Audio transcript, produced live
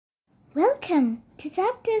Welcome to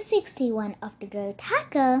Chapter 61 of The Growth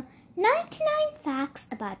Hacker, 99 Facts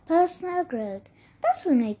about Personal Growth that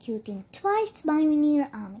will make you think twice by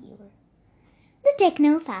Munir Amir. The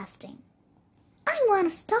Techno-Fasting. I want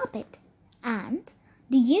to stop it. And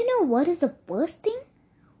do you know what is the worst thing?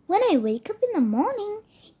 When I wake up in the morning,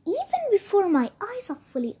 even before my eyes are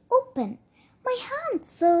fully open, my hands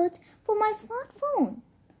search for my smartphone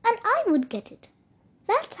and I would get it.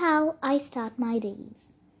 That's how I start my days.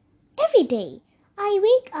 Every day, I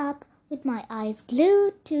wake up with my eyes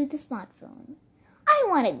glued to the smartphone. I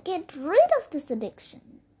want to get rid of this addiction.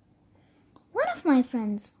 One of my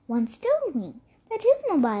friends once told me that his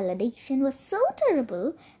mobile addiction was so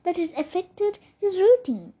terrible that it affected his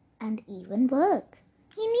routine and even work.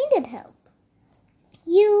 He needed help.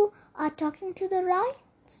 You are talking to the right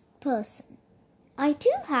person. I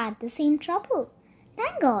too had the same trouble.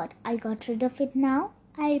 Thank God I got rid of it now,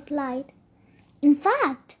 I replied. In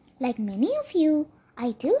fact, like many of you,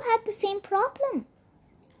 I too had the same problem.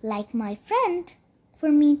 Like my friend,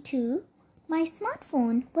 for me too, my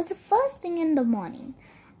smartphone was the first thing in the morning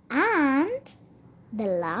and the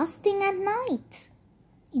last thing at night.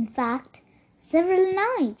 In fact, several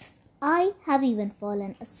nights I have even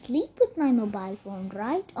fallen asleep with my mobile phone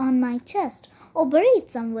right on my chest or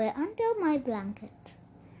buried somewhere under my blanket.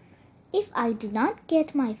 If I did not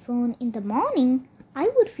get my phone in the morning,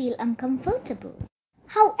 I would feel uncomfortable.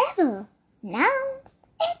 However, now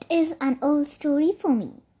it is an old story for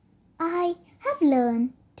me. I have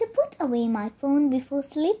learned to put away my phone before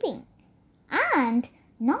sleeping and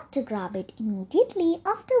not to grab it immediately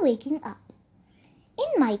after waking up.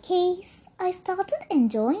 In my case, I started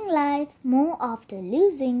enjoying life more after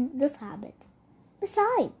losing this habit.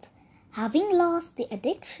 Besides, having lost the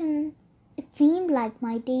addiction, it seemed like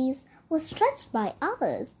my days were stretched by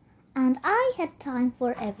hours and I had time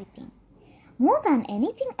for everything. More than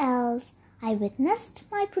anything else, I witnessed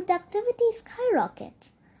my productivity skyrocket.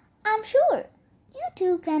 I'm sure you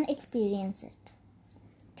too can experience it.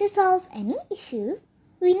 To solve any issue,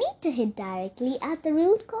 we need to hit directly at the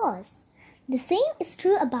root cause. The same is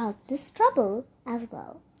true about this trouble as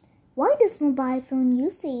well. Why does mobile phone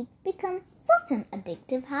usage become such an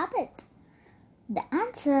addictive habit? The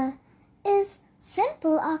answer is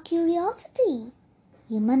simple: our curiosity.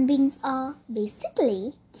 Human beings are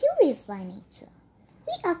basically curious by nature.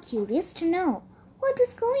 We are curious to know what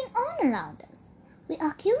is going on around us. We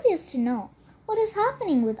are curious to know what is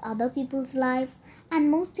happening with other people's lives,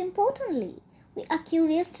 and most importantly, we are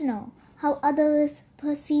curious to know how others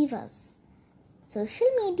perceive us. Social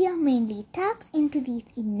media mainly taps into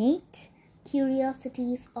these innate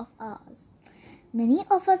curiosities of ours. Many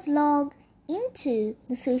of us log into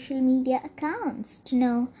the social media accounts to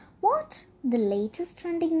know what the latest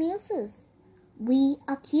trending news is. We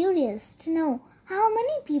are curious to know how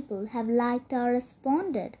many people have liked or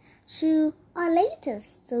responded to our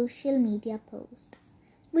latest social media post.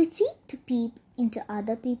 We seek to peep into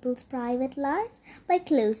other people's private life by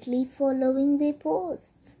closely following their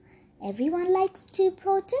posts. Everyone likes to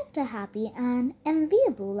project a happy and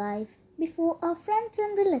enviable life before our friends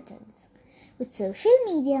and relatives. With social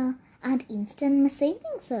media and instant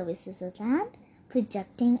messaging services at hand,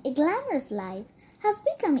 projecting a glamorous life has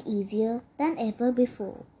become easier than ever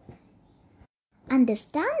before.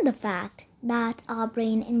 Understand the fact that our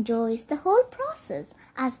brain enjoys the whole process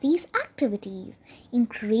as these activities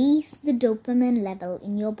increase the dopamine level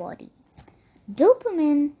in your body.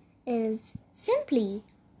 Dopamine is, simply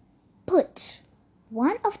put,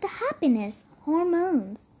 one of the happiness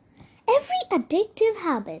hormones. Every addictive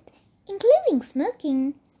habit, including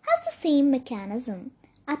smoking, has the same mechanism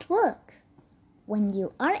at work. When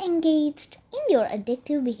you are engaged in your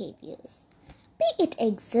addictive behaviors, be it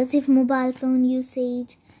excessive mobile phone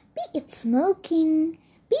usage, be it smoking,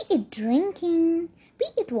 be it drinking, be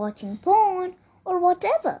it watching porn, or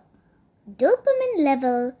whatever, dopamine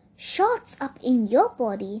level shoots up in your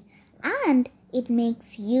body and it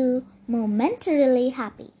makes you momentarily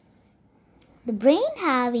happy. The brain,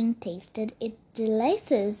 having tasted its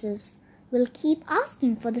delices, will keep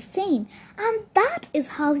asking for the same, and that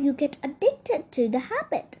is how you get addicted to the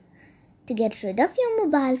habit. To get rid of your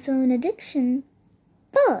mobile phone addiction,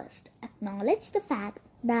 first acknowledge the fact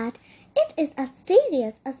that it is as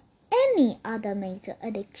serious as any other major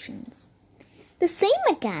addictions. The same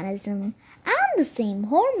mechanism and the same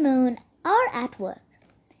hormone are at work,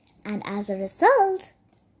 and as a result,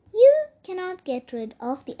 you cannot get rid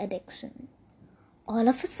of the addiction all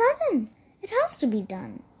of a sudden. It has to be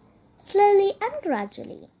done slowly and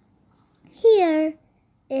gradually. Here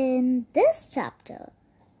in this chapter,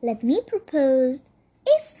 let me propose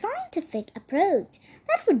a scientific approach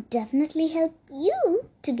that would definitely help you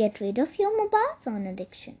to get rid of your mobile phone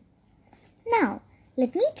addiction. Now,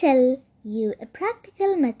 let me tell you a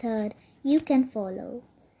practical method you can follow.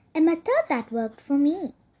 A method that worked for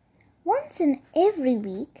me. Once in every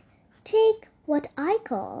week, take what I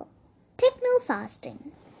call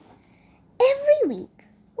Techno-Fasting. Every week,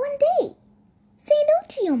 one day, say no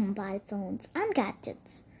to your mobile phones and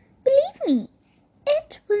gadgets. Believe me,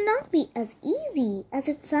 it will not be as easy as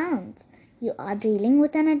it sounds. You are dealing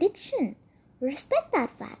with an addiction. Respect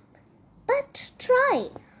that fact. But try.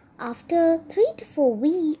 After 3 to 4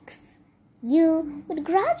 weeks, you would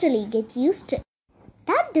gradually get used to it.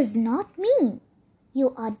 That does not mean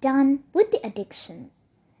you are done with the addiction.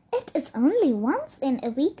 It is only once in a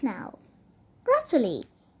week now. Gradually,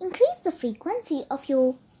 increase the frequency of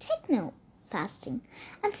your techno fasting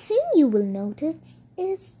and soon you will notice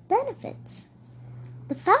its benefits.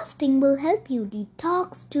 The fasting will help you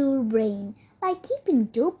detox your brain by keeping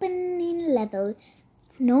dopamine level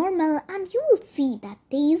normal, and you will see that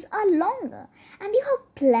days are longer and you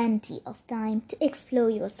have plenty of time to explore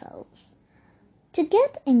yourselves, to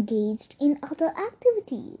get engaged in other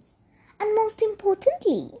activities, and most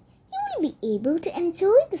importantly, you will be able to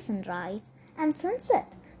enjoy the sunrise and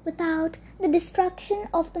sunset without the distraction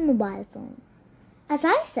of the mobile phone. As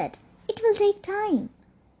I said, it will take time.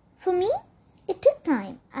 For me, it took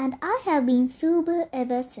time and I have been sober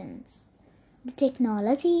ever since. The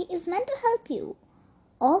technology is meant to help you.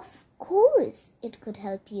 Of course, it could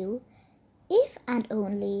help you if and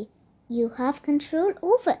only you have control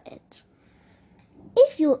over it.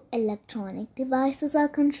 If your electronic devices are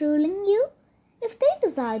controlling you, if they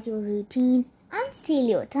decide your routine and steal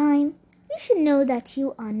your time, you should know that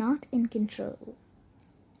you are not in control.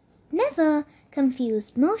 Never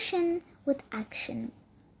confuse motion with action.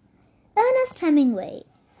 Ernest Hemingway.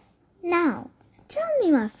 Now, tell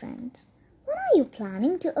me, my friend, when are you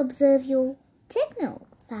planning to observe your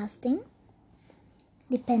techno-fasting?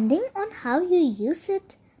 Depending on how you use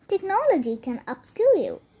it, technology can upskill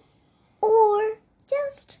you or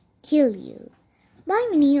just kill you. By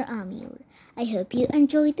Munir Amir. I hope you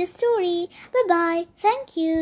enjoyed this story. Bye-bye. Thank you.